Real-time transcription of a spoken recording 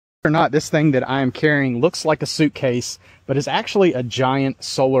Or not, this thing that I am carrying looks like a suitcase, but is actually a giant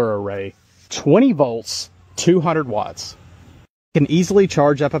solar array. 20 volts, 200 watts. You can easily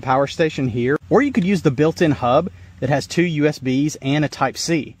charge up a power station here, or you could use the built-in hub that has 2 USBs and a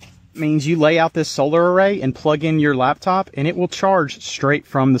Type-C. It means you lay out this solar array and plug in your laptop, and it will charge straight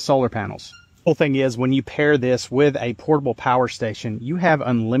from the solar panels. The whole thing is, when you pair this with a portable power station, you have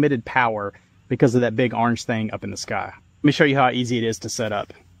unlimited power because of that big orange thing up in the sky. Let me show you how easy it is to set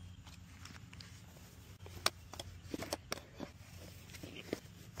up.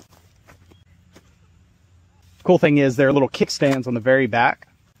 Cool thing is there are little kickstands on the very back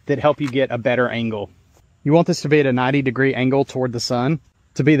that help you get a better angle. You want this to be at a 90-degree angle toward the sun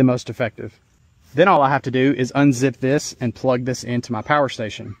to be the most effective. Then all I have to do is unzip this and plug this into my power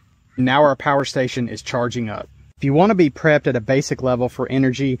station. Now our power station is charging up. If you want to be prepped at a basic level for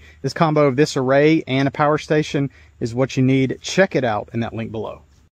energy, this combo of this array and a power station is what you need. Check it out in that link below.